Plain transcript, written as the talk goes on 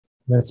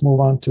Let's move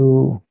on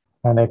to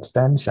an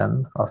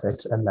extension of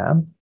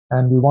XLM,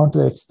 and we want to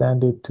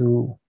extend it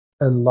to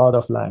a lot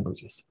of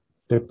languages.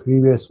 The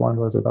previous one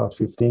was about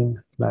 15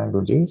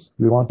 languages.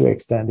 We want to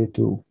extend it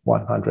to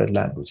 100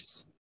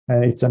 languages.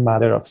 And it's a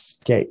matter of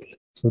scale.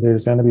 So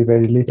there's going to be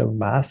very little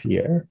math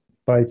here,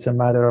 but it's a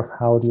matter of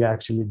how do you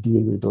actually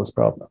deal with those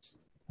problems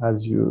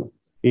as you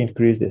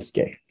increase the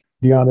scale.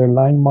 The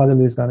underlying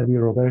model is going to be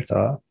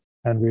RoBERTa,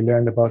 and we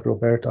learned about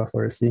RoBERTa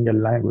for a single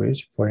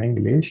language, for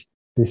English.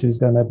 This is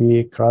going to be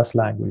a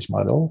cross-language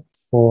model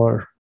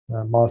for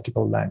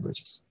multiple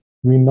languages.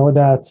 We know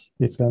that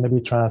it's going to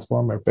be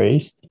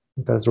transformer-based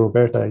because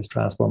RoBERTa is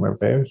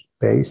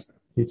transformer-based.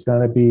 It's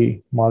going to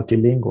be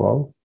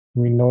multilingual.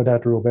 We know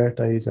that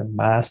RoBERTa is a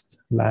masked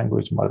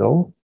language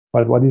model,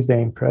 but what is the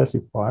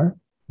impressive part?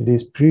 It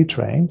is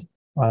pre-trained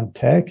on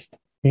text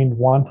in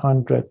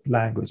 100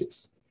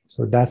 languages.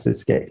 So that's the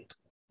scale.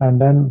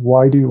 And then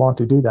why do you want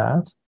to do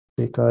that?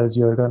 Because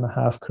you're going to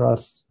have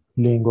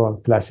cross-lingual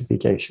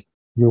classification.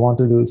 You want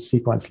to do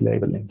sequence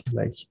labeling,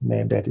 like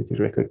named entity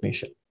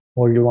recognition,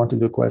 or you want to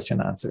do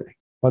question answering.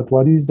 But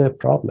what is the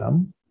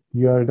problem?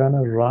 You are going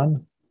to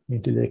run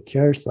into the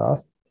curse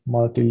of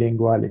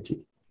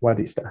multilinguality.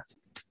 What is that?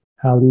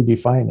 How do you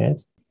define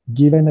it?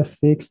 Given a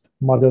fixed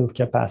model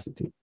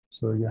capacity.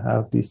 So you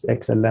have this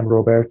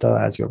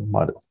XLM-RoBERTa as your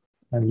model.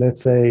 And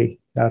let's say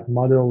that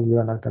model,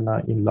 you're not going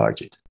to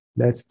enlarge it.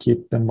 Let's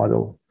keep the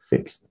model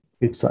fixed,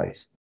 its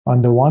size.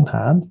 On the one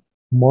hand,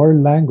 more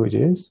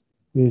languages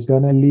is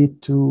going to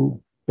lead to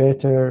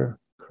better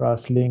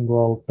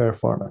cross-lingual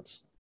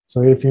performance.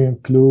 So if you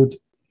include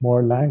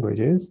more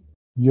languages,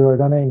 you're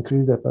going to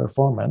increase the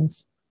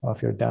performance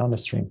of your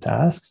downstream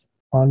tasks.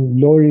 On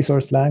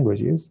low-resource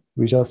languages,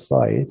 we just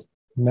saw it.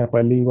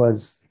 Nepali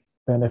was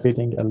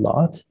benefiting a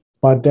lot,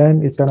 but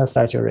then it's going to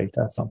saturate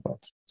at some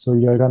point. So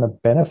you're going to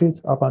benefit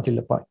up until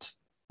a point.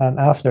 And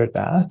after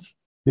that,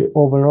 the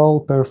overall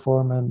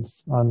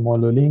performance on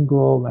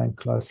monolingual and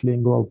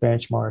cross-lingual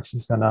benchmarks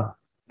is going to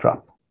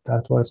drop.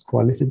 That was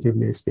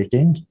qualitatively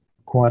speaking.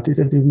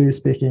 Quantitatively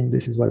speaking,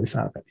 this is what is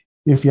happening.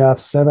 If you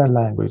have 7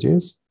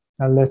 languages,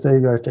 and let's say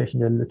you're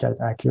taking a look at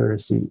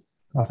accuracy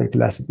of a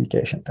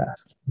classification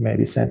task,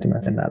 maybe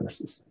sentiment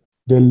analysis.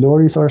 The low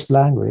resource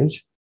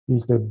language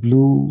is the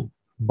blue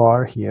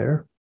bar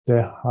here.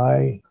 The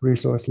high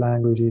resource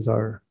languages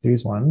are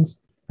these ones.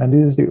 And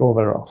this is the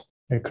overall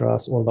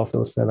across all of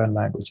those 7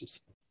 languages.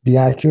 The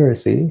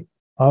accuracy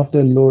of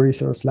the low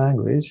resource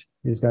language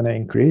is going to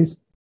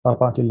increase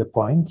up until the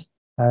point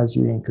as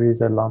you increase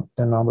the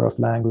number of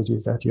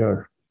languages that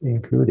you're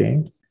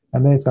including,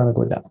 and then it's going to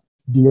go down.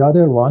 The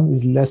other one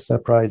is less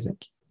surprising,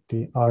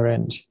 the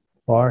orange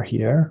bar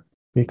here,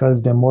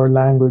 because the more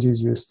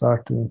languages you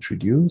start to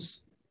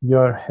introduce,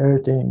 you're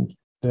hurting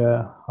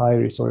the high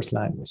resource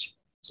language.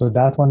 So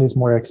that one is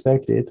more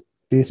expected.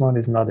 This one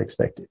is not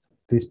expected,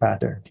 this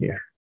pattern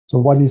here. So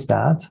what is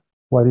that?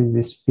 What is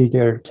this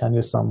figure? Can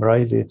you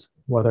summarize it?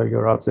 What are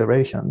your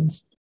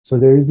observations? So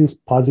there is this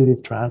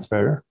positive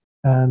transfer,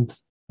 and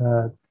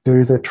there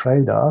is a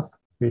trade-off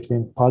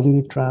between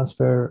positive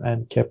transfer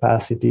and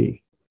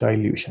capacity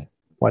dilution.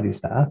 What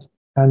is that?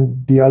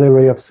 And the other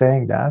way of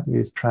saying that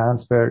is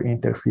transfer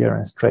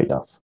interference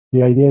trade-off.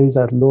 The idea is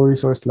that low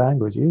resource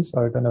languages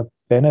are going to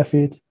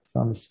benefit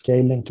from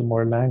scaling to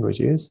more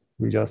languages.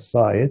 We just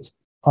saw it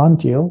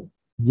until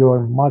your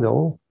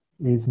model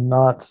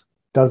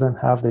doesn't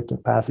have the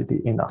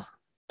capacity enough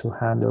to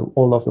handle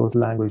all of those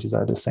languages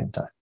at the same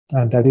time.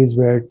 And that is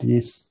where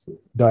this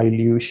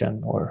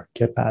dilution or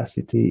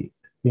capacity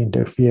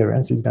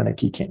interference is going to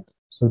kick in.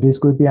 So this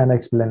could be an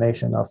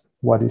explanation of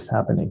what is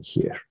happening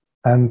here.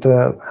 And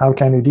how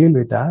can you deal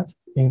with that?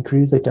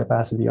 Increase the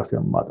capacity of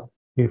your model.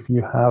 If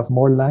you have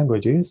more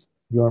languages,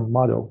 your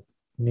model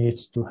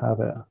needs to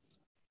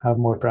have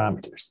more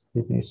parameters.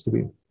 It needs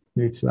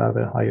to have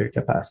a higher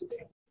capacity.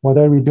 What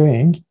are we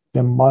doing?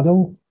 The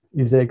model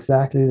is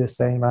exactly the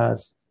same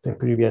as the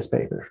previous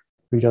paper.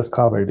 We just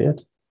covered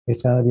it.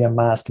 It's going to be a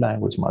masked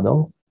language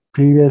model.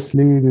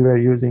 Previously, we were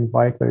using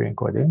byte pair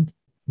encoding.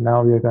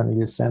 Now we are going to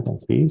use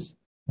sentence piece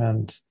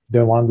and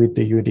the one with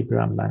the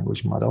unigram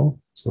language model.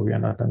 So we are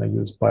not going to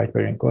use byte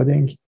pair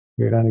encoding.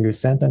 We're going to use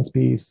sentence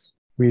piece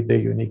with the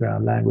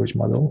unigram language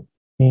model.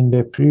 In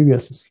the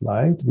previous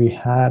slide, we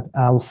had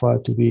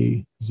alpha to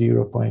be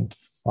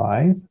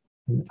 0.5.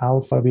 And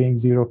alpha being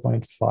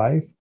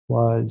 0.5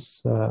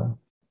 was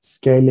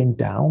scaling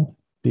down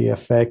the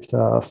effect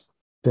of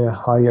the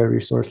higher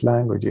resource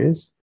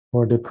languages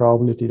or the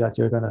probability that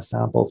you're going to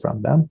sample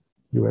from them.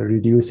 You are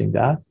reducing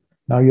that.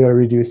 Now you are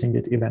reducing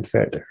it even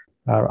further.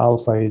 Our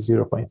alpha is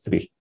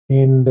 0.3.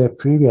 In the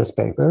previous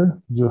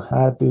paper, you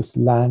had this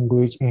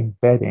language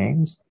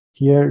embeddings.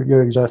 Here,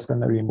 you're just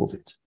going to remove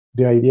it.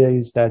 The idea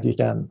is that you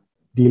can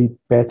deal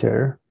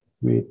better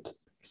with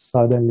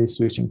suddenly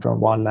switching from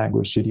one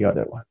language to the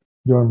other one.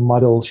 Your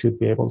model should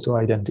be able to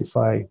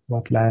identify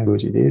what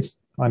language it is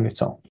on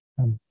its own.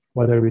 And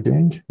what are we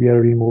doing? We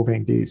are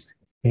removing these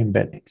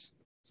embeddings,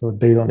 so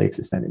they don't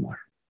exist anymore.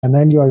 And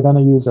then you are going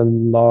to use a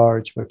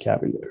large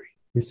vocabulary.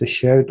 It's a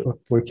shared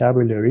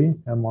vocabulary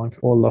among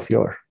all of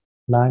your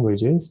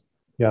languages.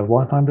 You have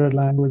 100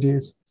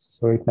 languages,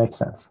 so it makes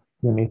sense.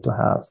 You need to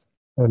have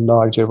a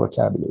larger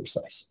vocabulary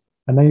size.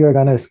 And then you're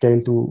going to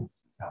scale to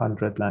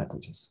 100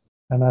 languages.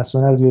 And as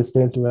soon as you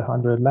scale to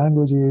 100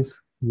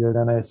 languages, you're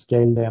going to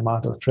scale the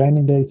amount of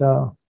training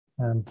data.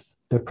 And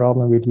the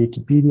problem with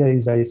Wikipedia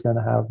is that it's going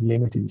to have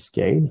limited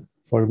scale.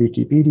 For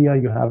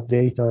Wikipedia, you have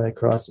data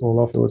across all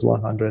of those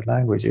 100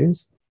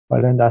 languages,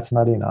 but then that's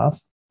not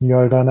enough.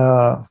 You're going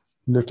to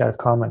look at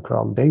Common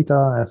Crawl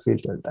data and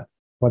filter them.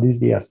 What is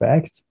the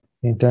effect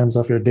in terms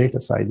of your data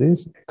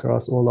sizes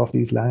across all of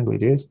these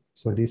languages?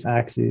 So this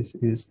axis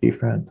is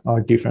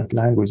different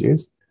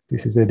languages.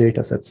 This is the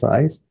data set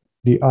size.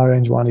 The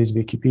orange one is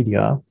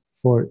Wikipedia.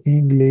 For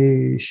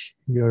English,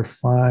 you're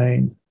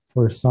fine.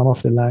 For some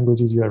of the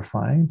languages, you're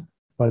fine.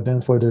 But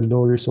then for the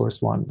low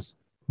resource ones,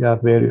 you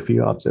have very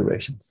few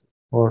observations,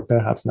 or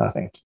perhaps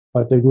nothing.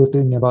 But the good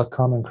thing about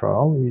Common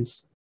Crawl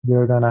is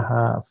you're going to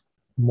have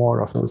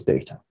more of those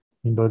data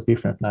in those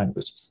different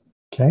languages.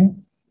 Okay?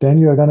 Then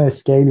you're going to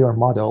scale your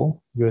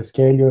model. You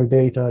scale your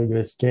data.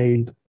 You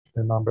scaled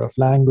the number of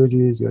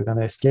languages. You're going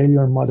to scale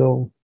your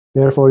model.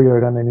 Therefore,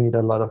 you're going to need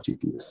a lot of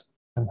GPUs.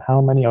 And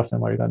how many of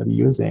them are you going to be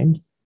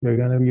using? You're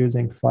going to be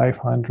using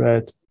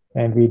 500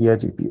 NVIDIA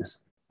GPUs.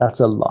 That's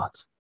a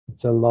lot.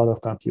 It's a lot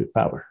of compute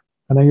power.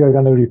 And then you're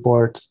going to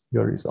report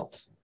your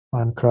results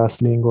on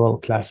cross-lingual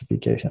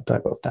classification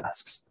type of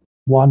tasks.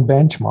 One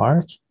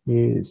benchmark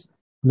is,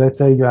 let's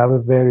say you have a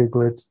very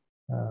good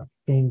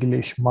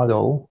English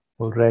model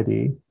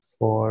already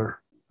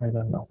for, I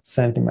don't know,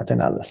 sentiment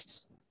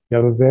analysis. You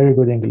have a very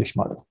good English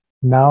model.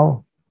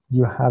 Now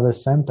you have a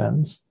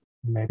sentence,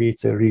 maybe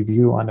it's a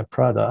review on a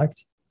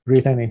product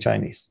written in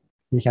Chinese.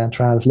 You can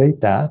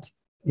translate that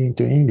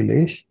into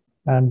English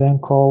and then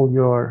call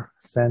your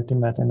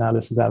sentiment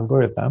analysis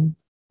algorithm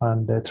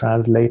on the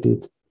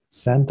translated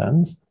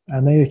sentence,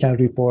 and then you can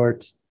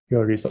report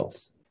your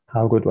results.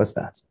 How good was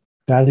that?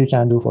 That you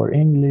can do for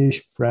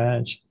English,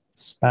 French,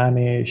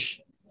 Spanish,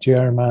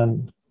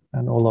 German,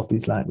 and all of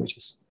these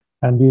languages.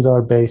 And these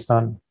are based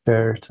on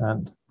BERT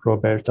and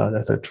RoBERTa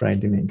that are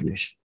trained in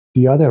English.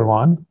 The other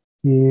one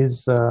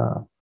is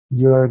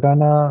you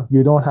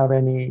don't have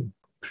any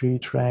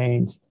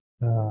pre-trained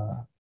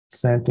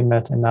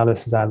sentiment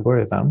analysis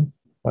algorithm,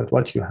 but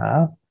what you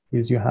have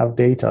is you have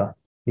data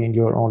in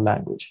your own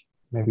language.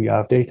 Maybe you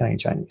have data in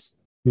Chinese.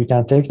 You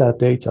can take that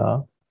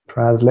data,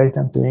 translate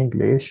them to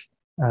English,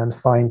 and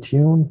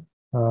fine-tune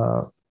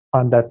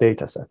on that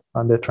data set,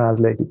 on the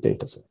translated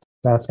data set.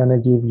 That's going to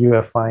give you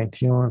a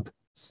fine-tuned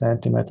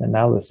sentiment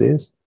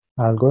analysis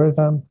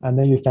algorithm, and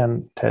then you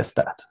can test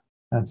that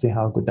and see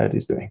how good that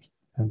is doing.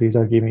 And these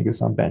are giving you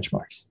some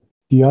benchmarks.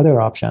 The other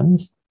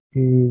options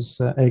is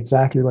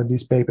exactly what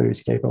this paper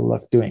is capable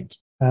of doing.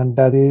 And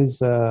that is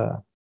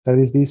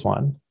this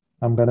one.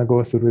 I'm going to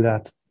go through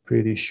that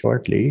pretty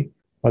shortly.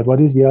 But what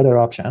is the other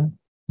option?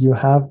 You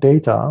have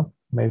data,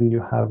 maybe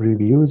you have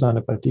reviews on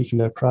a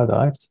particular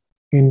product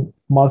in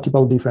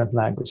multiple different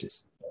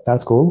languages.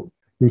 That's cool.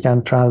 You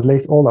can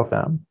translate all of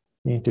them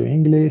into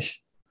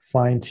English,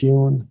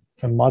 fine-tune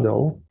a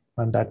model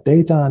on that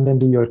data, and then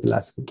do your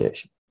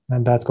classification.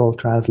 And that's called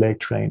translate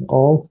train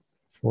all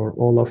for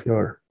all of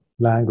your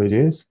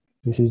languages.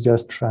 This is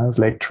just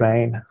translate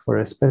train for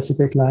a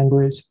specific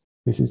language.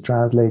 This is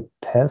translate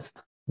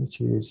test,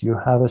 which is you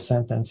have a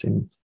sentence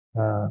in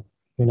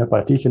a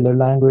particular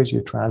language,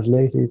 you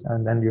translate it,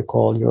 and then you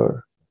call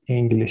your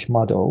English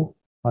model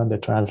on the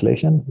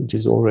translation, which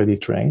is already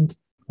trained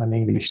on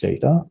English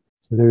data.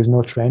 So there is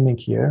no training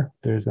here.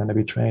 There's going to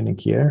be training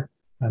here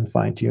and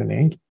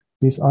fine-tuning.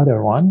 This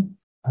other one,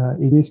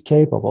 it is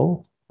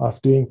capable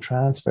of doing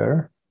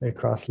transfer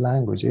across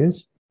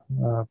languages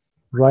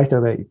right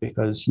away,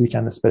 because you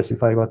can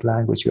specify what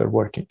language you're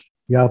working.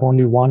 You have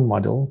only one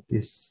model.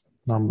 This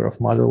number of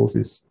models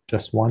is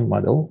just one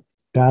model.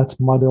 That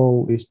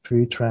model is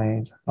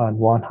pre-trained on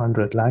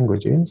 100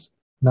 languages.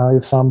 Now,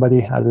 if somebody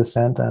has a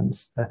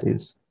sentence that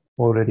is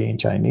already in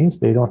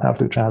Chinese, they don't have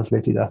to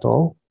translate it at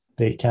all.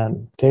 They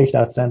can take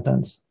that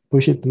sentence,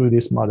 push it through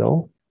this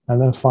model, and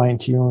then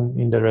fine-tune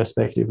in the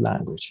respective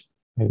language.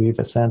 Maybe if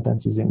a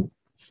sentence is in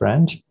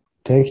French,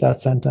 take that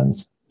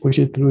sentence, push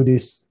it through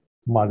this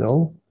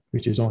model,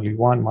 which is only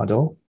one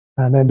model,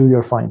 and then do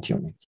your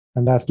fine-tuning.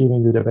 And that's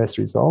giving you the best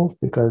result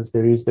because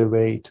there is the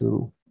way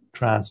to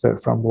transfer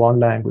from one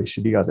language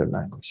to the other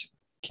language.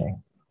 Okay,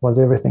 was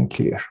everything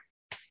clear?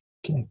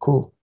 Okay, cool.